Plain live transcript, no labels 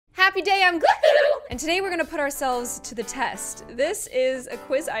happy day, I'm Gloom! And today we're gonna put ourselves to the test. This is a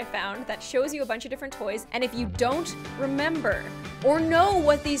quiz I found that shows you a bunch of different toys, and if you don't remember or know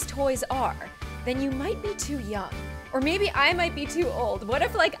what these toys are, then you might be too young. Or maybe I might be too old. What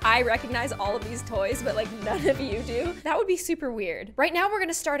if like I recognize all of these toys, but like none of you do? That would be super weird. Right now we're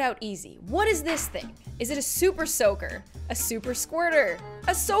gonna start out easy. What is this thing? Is it a super soaker? A super squirter?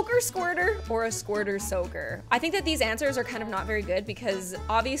 A soaker squirter? Or a squirter soaker? I think that these answers are kind of not very good because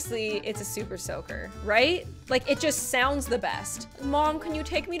obviously it's a super soaker, right? Like it just sounds the best. Mom, can you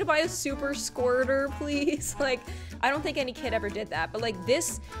take me to buy a super squirter, please? Like, I don't think any kid ever did that, but like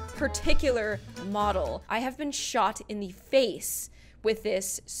this particular model, I have been shot in the face with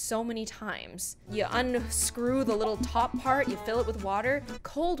this so many times. You unscrew the little top part, you fill it with water,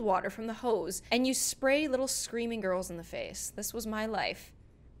 cold water from the hose, and you spray little screaming girls in the face. This was my life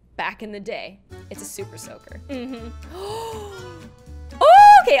back in the day. It's a super soaker.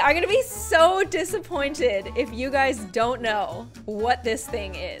 Okay, I'm gonna be so disappointed if you guys don't know what this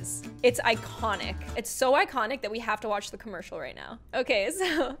thing is. It's iconic. It's so iconic that we have to watch the commercial right now. Okay,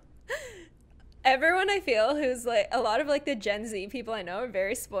 so everyone I feel who's like, a lot of like the Gen Z people I know are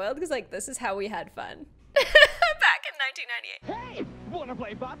very spoiled because like this is how we had fun. Back in 1998. Hey, wanna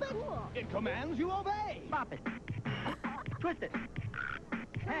play Bop It? It commands you obey. Bop it. Twist it.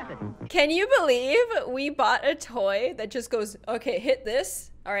 Tap it. Can you believe we bought a toy that just goes, okay, hit this,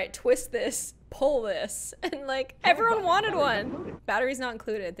 all right, twist this, pull this, and like everyone wanted one. Battery's not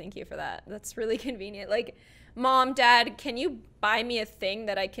included, thank you for that. That's really convenient. Like, Mom, Dad, can you buy me a thing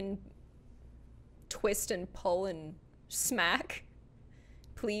that I can twist and pull and smack?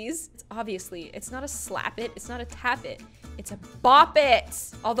 Please? Obviously, it's not a slap it, it's not a tap it, it's a bop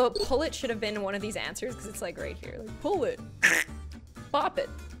it. Although pull it should have been one of these answers because it's like right here, like pull it. Bop it.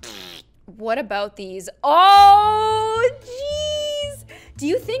 What about these? Oh, jeez. Do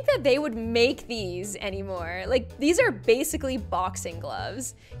you think that they would make these anymore? Like, these are basically boxing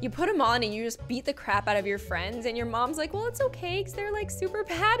gloves. You put them on and you just beat the crap out of your friends and your mom's like, well, it's okay because they're like super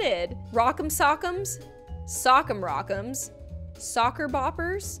padded. Rock'em sock'ems, sock'em rock'ems, Socker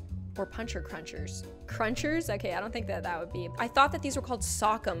Boppers, or Puncher Crunchers? Crunchers? Okay, I don't think that that would be. I thought that these were called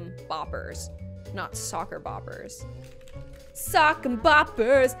Socker Boppers, not Socker Boppers. Socker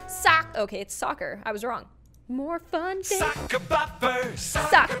Boppers, okay, it's soccer. I was wrong. More fun day. Socker Boppers.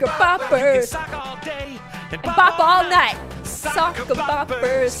 Socker Boppers. Sock all day And bop all night. Socker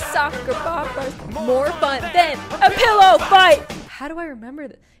Boppers, Socker Boppers. More fun than a pillow fight. How do I remember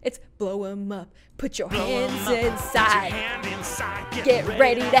that? It's blow 'em up, put your hands inside. Get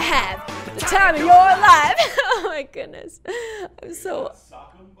ready to have the time of your life. Oh my goodness. I'm so.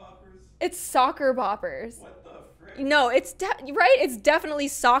 It's Socker Boppers. What the frick? No, it's right. It's definitely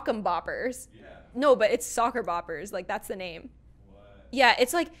Sock'em Boppers. Yeah. No, but it's Socker Boppers. Like that's the name. What? Yeah,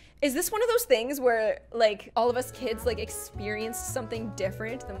 it's like, is this one of those things where like all of us kids like experienced something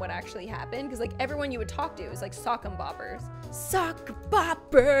different than what actually happened? Because like everyone you would talk to is like Sock'em Boppers. Socker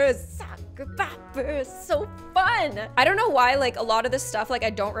Boppers, Socker Boppers, so fun. I don't know why like a lot of this stuff, like I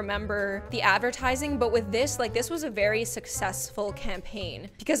don't remember the advertising, but with this, like this was a very successful campaign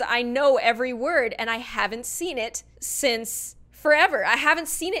because I know every word and I haven't seen it since forever. I haven't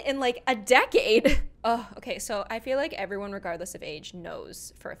seen it in like a decade. Oh, okay, so I feel like everyone, regardless of age,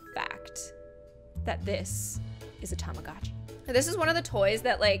 knows for a fact that this is a Tamagotchi. This is one of the toys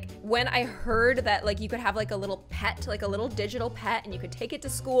that like, when I heard that like you could have like a little pet, like a little digital pet, and you could take it to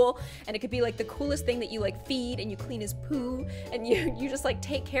school and it could be like the coolest thing that you like feed and you clean his poo and you just like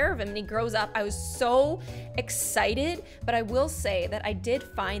take care of him and he grows up. I was so excited, but I will say that I did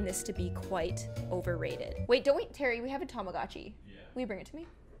find this to be quite overrated. Wait, Terry, we have a Tamagotchi. Yeah. Will you bring it to me?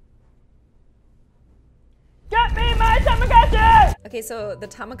 Get me my Tamagotchi! Okay, so the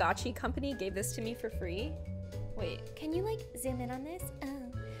Tamagotchi company gave this to me for free. Wait, can you like zoom in on this? Oh,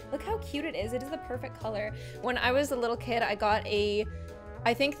 look how cute it is. It is the perfect color. When I was a little kid, I got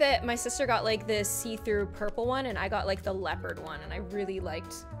I think that my sister got like the see-through purple one and I got like the leopard one and I really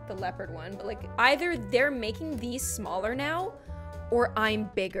liked the leopard one. But like either they're making these smaller now or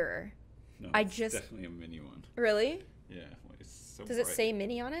I'm bigger. No, I it's just- definitely a mini one. Really? Yeah, well, it's so Does it bright. say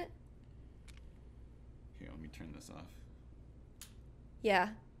mini on it? Here, let me turn this off. Yeah.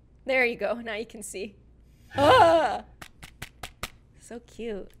 There you go. Now you can see. Ah! So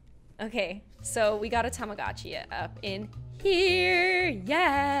cute. Okay, so we got a Tamagotchi up in here.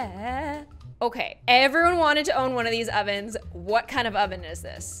 Yeah. Okay, everyone wanted to own one of these ovens. What kind of oven is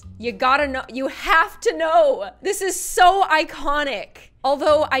this? You gotta know, you have to know. This is so iconic.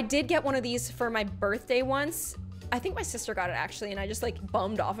 Although I did get one of these for my birthday once. I think my sister got it actually, and I just like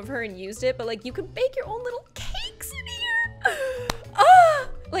bummed off of her and used it, but like you could bake your own little cakes in here. Ah!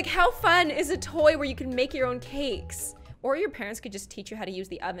 Like, how fun is a toy where you can make your own cakes? Or your parents could just teach you how to use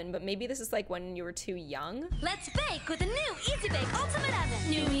the oven, but maybe this is like when you were too young. Let's bake with a new Easy Bake Ultimate Oven.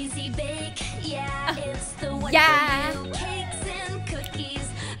 New Easy Bake, yeah, it's the one Yeah. for you. Cakes and cookies,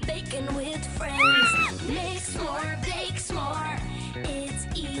 baking with friends. Makes more, bakes more. It's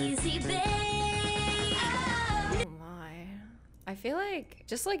Easy Bake. Oh my. I feel like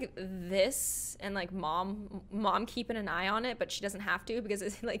just like this and like mom keeping an eye on it, but she doesn't have to because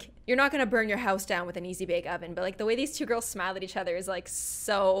it's like, you're not gonna burn your house down with an Easy Bake Oven, but like the way these two girls smile at each other is like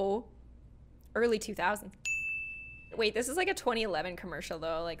so early 2000. Wait, this is like a 2011 commercial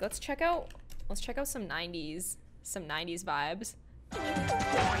though. Like let's check out some 90s vibes.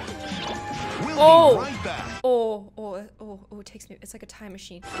 We'll Oh. be right back. Oh, it takes me, it's like a time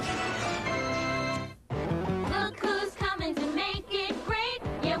machine. Look who's coming to make it great.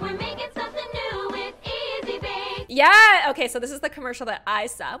 Yeah, we're making something new with Easy Bake. Yeah, okay, so this is the commercial that I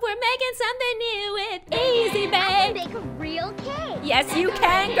saw. We're making something new with Easy Bake. Make a real cake. Yes, you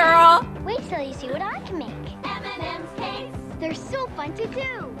can, girl. Wait till you see what I can make. M&M's cakes. They're so fun to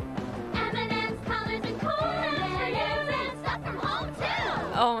do. M&M's colors and colors and stuff from home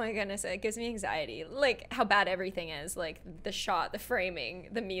too. Oh my goodness, it gives me anxiety. Like how bad everything is, like the shot, the framing,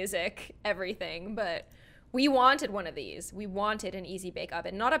 the music, everything. But we wanted one of these. We wanted an Easy Bake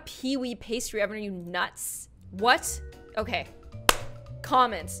Oven, not a Pee-wee pastry oven. Are you nuts? What? Okay.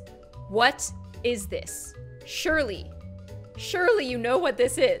 Comments. What is this? Surely you know what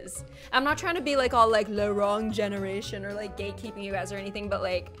this is. I'm not trying to be like all like the wrong generation or like gatekeeping you guys or anything, but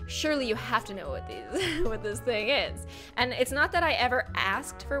like surely you have to know what what this thing is. And it's not that I ever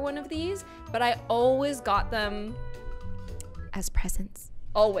asked for one of these, but I always got them as presents.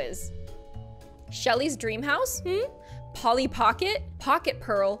 Always. Shelly's Dream House? Polly Pocket, Pocket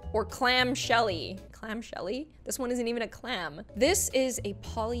Pearl, or Clam Shelly? Clam Shelly? This one isn't even a clam. This is a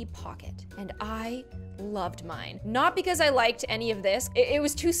Polly Pocket, and I loved mine. Not because I liked any of this. It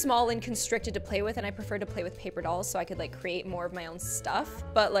was too small and constricted to play with, and I preferred to play with paper dolls so I could like create more of my own stuff.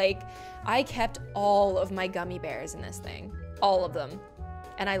 But like, I kept all of my gummy bears in this thing. All of them.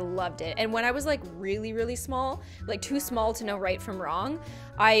 And I loved it. And when I was like really, really small, like too small to know right from wrong,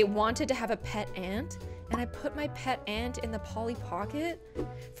 I wanted to have a pet ant. And I put my pet ant in the Polly Pocket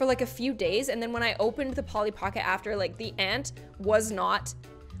for like a few days. And then when I opened the Polly Pocket after, like the ant was not,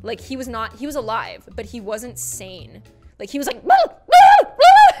 like he was alive, but he wasn't sane. Like he was like,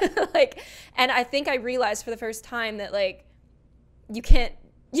 like, and I think I realized for the first time that like, you can't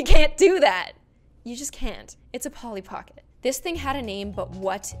do that. You just can't. It's a Polly Pocket. This thing had a name, but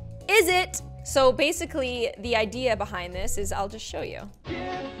what is it? So basically the idea behind this is, I'll just show you.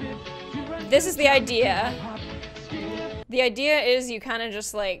 This is the idea. The idea is you kind of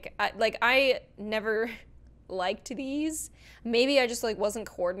just like I never liked these. Maybe I just like wasn't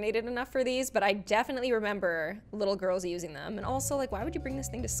coordinated enough for these, but I definitely remember little girls using them. And also like, why would you bring this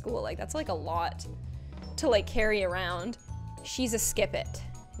thing to school? Like that's like a lot to like carry around. She's a Skip It.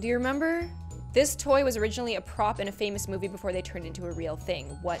 Do you remember? This toy was originally a prop in a famous movie before they turned into a real thing.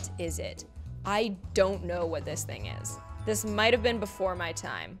 What is it? I don't know what this thing is. This might have been before my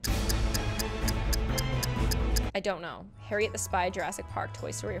time. I don't know. Harriet the Spy, Jurassic Park,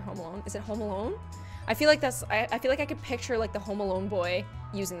 Toy Story, or Home Alone. Is it Home Alone? I feel like that's, I feel like I could picture like the Home Alone boy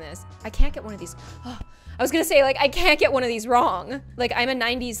using this. I can't get one of these. Oh, I was gonna say like, I can't get one of these wrong. Like I'm a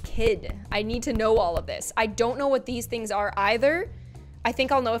 90s kid. I need to know all of this. I don't know what these things are either. I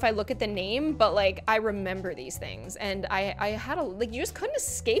think I'll know if I look at the name, but like I remember these things and I had a, like you just couldn't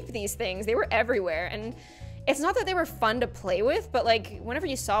escape these things. They were everywhere and it's not that they were fun to play with, but like whenever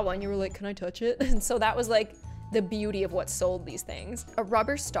you saw one, you were like, can I touch it? And so that was like the beauty of what sold these things. A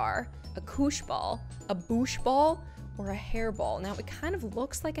rubber star, a koosh ball, a boosh ball, or a hairball. Now it kind of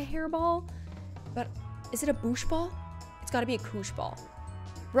looks like a hairball, but is it a boosh ball? It's gotta be a koosh ball.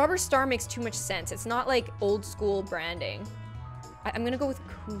 Rubber star makes too much sense. It's not like old school branding. I'm gonna go with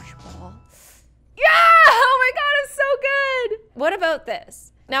koosh ball. Yeah! Oh my god, it's so good! What about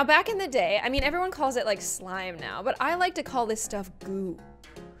this? Now back in the day, I mean everyone calls it like slime now, but I like to call this stuff goo.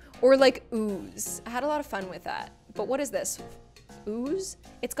 Or like ooze. I had a lot of fun with that. But what is this? Ooze?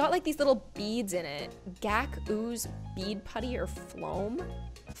 It's got like these little beads in it. Gack, ooze, bead putty, or floam?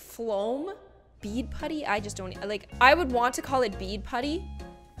 Floam? Bead putty? I just don't, like, I would want to call it bead putty.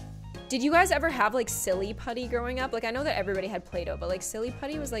 Did you guys ever have like silly putty growing up? Like I know that everybody had Play-Doh, but like silly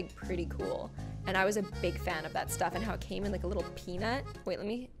putty was like pretty cool. And I was a big fan of that stuff and how it came in like a little peanut. Wait, let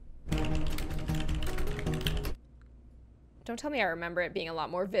me. Don't tell me I remember it being a lot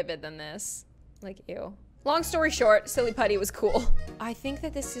more vivid than this. Like, ew. Long story short, silly putty was cool. I think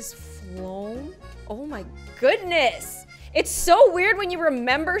that this is floam. Oh my goodness. It's so weird when you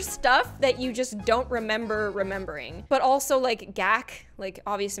remember stuff that you just don't remember remembering. But also like GAC, like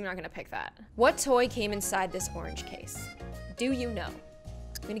obviously I'm not gonna pick that. What toy came inside this orange case? Do you know?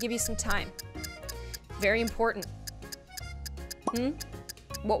 I'm gonna give you some time. Very important.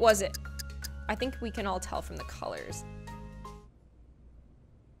 What was it? I think we can all tell from the colors.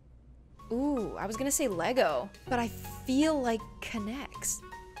 Ooh, I was gonna say Lego, but I feel like K'NEX.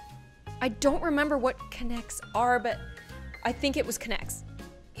 I don't remember what K'NEX are, but I think it was K'NEX.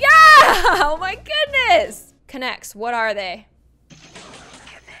 Yeah! Oh my goodness! K'NEX, what are they?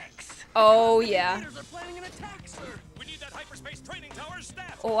 Oh yeah. Are planning an attack, sir. We need that hyperspace training tower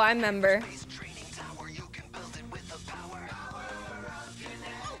staff. Oh, I remember.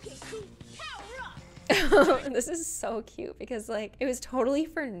 This is so cute because like it was totally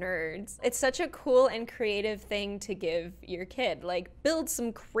for nerds. It's such a cool and creative thing to give your kid. Like build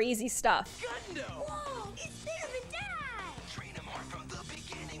some crazy stuff. Whoa, it's there and Dad! Train him hard from the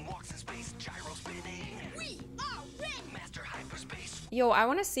beginning. Walks in space, gyro spinning. We are ready! Master hyperspace. Yo, I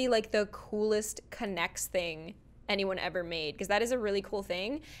want to see like the coolest K'NEX thing anyone ever made because that is a really cool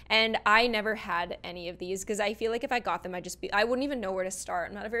thing, and I never had any of these because I feel like if I got them I wouldn't even know where to start.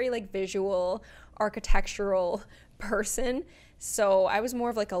 I'm not a very like visual architectural person, so I was more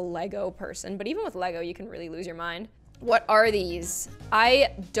of like a Lego person, but even with Lego you can really lose your mind. What are these?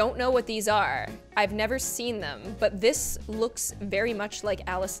 I don't know what these are. I've never seen them, but this looks very much like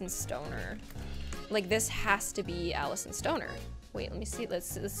Allison Stoner. Like this has to be Allison Stoner. Wait, let me see.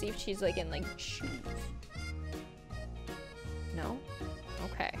 Let's see if she's like in like shoes. No?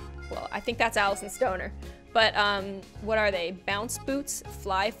 Okay. Well, I think that's Allison Stoner. But what are they? Bounce boots,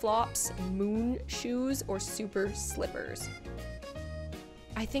 fly flops, moon shoes, or super slippers?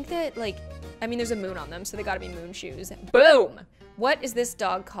 I think that like, I mean there's a moon on them, so they gotta be moon shoes. Boom! What is this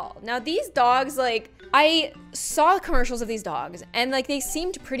dog called? Now these dogs, like, I saw commercials of these dogs and like they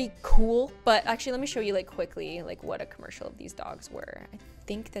seemed pretty cool, but actually let me show you like quickly like what a commercial of these dogs were. I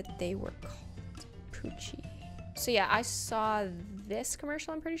think that they were called Poochie. So yeah, I saw this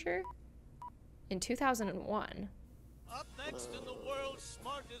commercial, I'm pretty sure, in 2001. Up next in the world's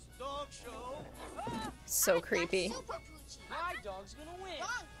smartest dog show. So creepy. Super Poochie. My dog's gonna win.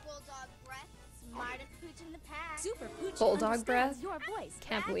 Wrong, Bulldog Breath. Smartest pooch in the pack. Super Poochie Bulldog understands breath? your voice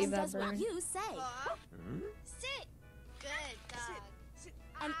Can't believe and that does what burn. you say. Sit. Good dog.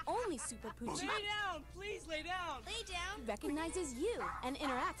 And only Super Poochie down, please lay down. Lay down. recognizes you and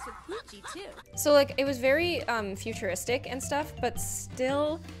interacts with Poochie too. So like it was very futuristic and stuff, but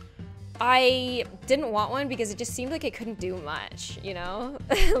still I didn't want one because it just seemed like it couldn't do much, you know?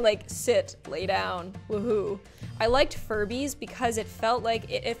 Like sit, lay down, woohoo. I liked Furbies because it felt like,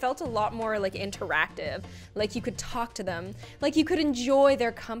 it felt a lot more like interactive. Like you could talk to them, like you could enjoy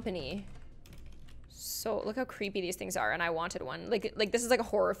their company. So look how creepy these things are, and I wanted one. Like this is like a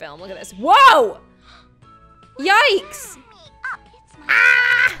horror film, look at this. Whoa! Yikes!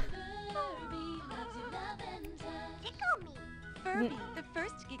 Ah! Tickle me. Furby, the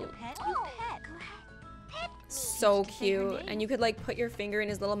first to get a pet, you pet. So cute. And you could like put your finger in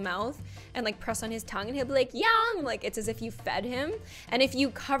his little mouth and like press on his tongue and he'll be like, yum! Like it's as if you fed him. And if you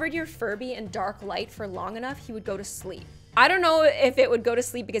covered your Furby in dark light for long enough, he would go to sleep. I don't know if it would go to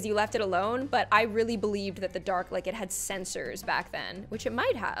sleep because you left it alone, but I really believed that the dark, like it had sensors back then, which it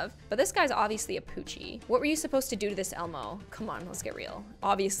might have. But this guy's obviously a Poochie. What were you supposed to do to this Elmo? Come on, let's get real.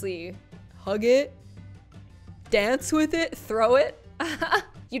 Obviously, hug it, dance with it, throw it.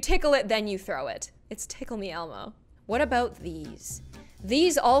 You tickle it, then you throw it. It's Tickle Me Elmo. What about these?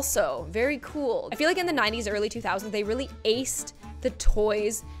 These also, very cool. I feel like in the 90s, early 2000s, they really aced the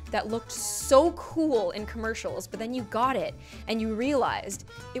toys that looked so cool in commercials, but then you got it and you realized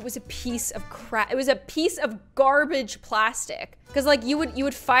it was a piece of crap. It was a piece of garbage plastic. Cause like you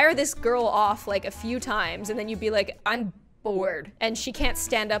would fire this girl off like a few times and then you'd be like, I'm bored. And she can't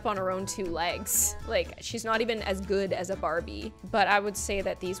stand up on her own two legs. Like she's not even as good as a Barbie. But I would say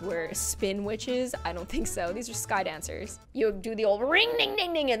that these were spin witches. I don't think so. These are sky dancers. You do the old ring ding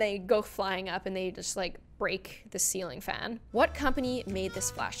ding ding and they go flying up and they just like break the ceiling fan. What company made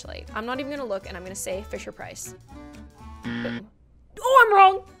this flashlight? I'm not even gonna look and I'm gonna say Fisher-Price. Boom. Oh, I'm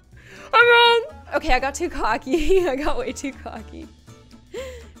wrong. I'm wrong. Okay, I got too cocky. I got way too cocky.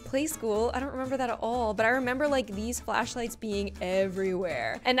 Play school, I don't remember that at all, but I remember like these flashlights being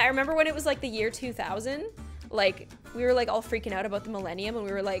everywhere. And I remember when it was like the year 2000, like we were like all freaking out about the millennium and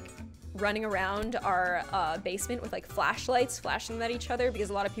we were like running around our basement with like flashlights, flashing them at each other because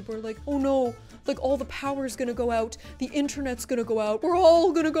a lot of people were like, oh no, like all the power's gonna go out, the internet's gonna go out, we're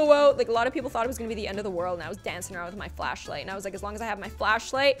all gonna go out. Like a lot of people thought it was gonna be the end of the world and I was dancing around with my flashlight and I was like, as long as I have my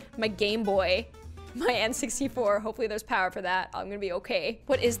flashlight, my Game Boy, my N64. Hopefully there's power for that. I'm gonna be okay.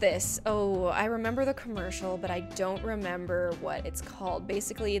 What is this? Oh, I remember the commercial, but I don't remember what it's called.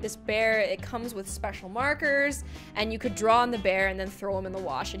 Basically, this bear, it comes with special markers, and you could draw on the bear and then throw him in the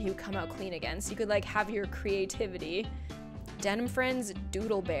wash and he would come out clean again. So you could like have your creativity. Denim Friends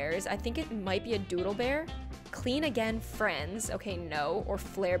Doodle Bears. I think it might be a Doodle Bear. Clean Again Friends. Okay, no. Or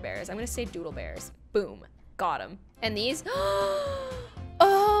Flare Bears. I'm gonna say Doodle Bears. Boom. Got him. And these?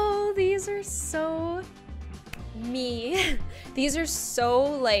 Oh, these are so me. These are so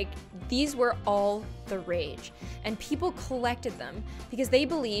like, these were all the rage. And people collected them because they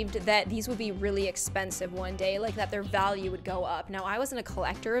believed that these would be really expensive one day, like that their value would go up. Now, I wasn't a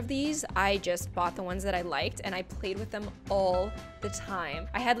collector of these. I just bought the ones that I liked and I played with them all the time.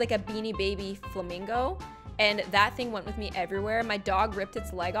 I had like a Beanie Baby flamingo, and that thing went with me everywhere. My dog ripped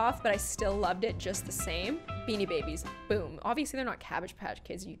its leg off, but I still loved it just the same. Beanie Babies, boom. Obviously they're not Cabbage Patch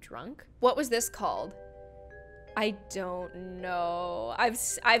Kids, you drunk? What was this called? I don't know. I've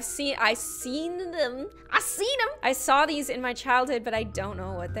seen them. I saw these in my childhood, but I don't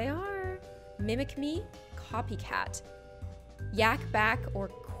know what they are. Mimic Me, Copycat, Yak Back, or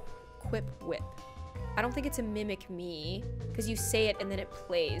Quip Whip. I don't think it's a Mimic Me because you say it and then it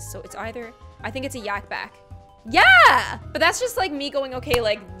plays. So it's either, I think it's a Yak Back. Yeah! But that's just like me going, okay,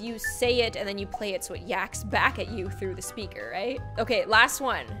 like you say it and then you play it so it yaks back at you through the speaker, right? Okay, last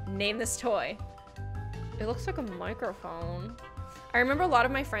one. Name this toy. It looks like a microphone. I remember a lot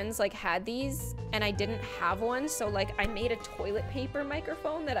of my friends like had these and I didn't have one. So like I made a toilet paper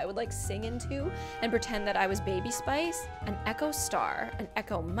microphone that I would like sing into and pretend that I was Baby Spice. An Echo Star, an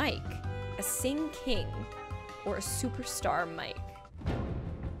Echo Mic, a Sing King, or a Superstar mic.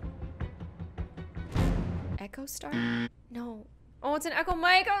 Echo Star? No. Oh, it's an Echo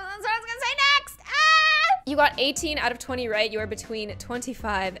Mic. Oh, that's what I was gonna say next. Ah! You got 18 out of 20 right. You are between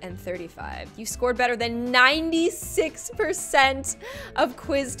 25 and 35. You scored better than 96% of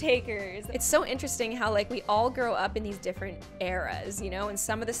quiz takers. It's so interesting how like we all grow up in these different eras, you know, and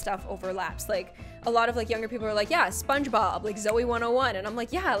some of the stuff overlaps. Like a lot of like younger people are like, yeah, SpongeBob, like Zoe 101. And I'm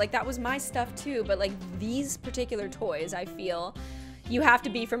like, yeah, like that was my stuff too. But like these particular toys, I feel you have to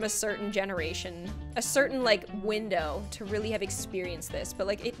be from a certain generation, a certain like window to really have experienced this, but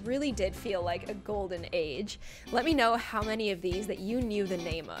like it really did feel like a golden age. Let me know how many of these that you knew the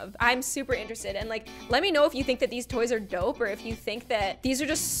name of. I'm super interested, and like let me know if you think that these toys are dope or if you think that these are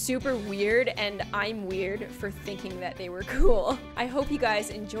just super weird and I'm weird for thinking that they were cool. I hope you guys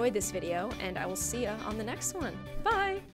enjoyed this video and I will see ya on the next one. Bye!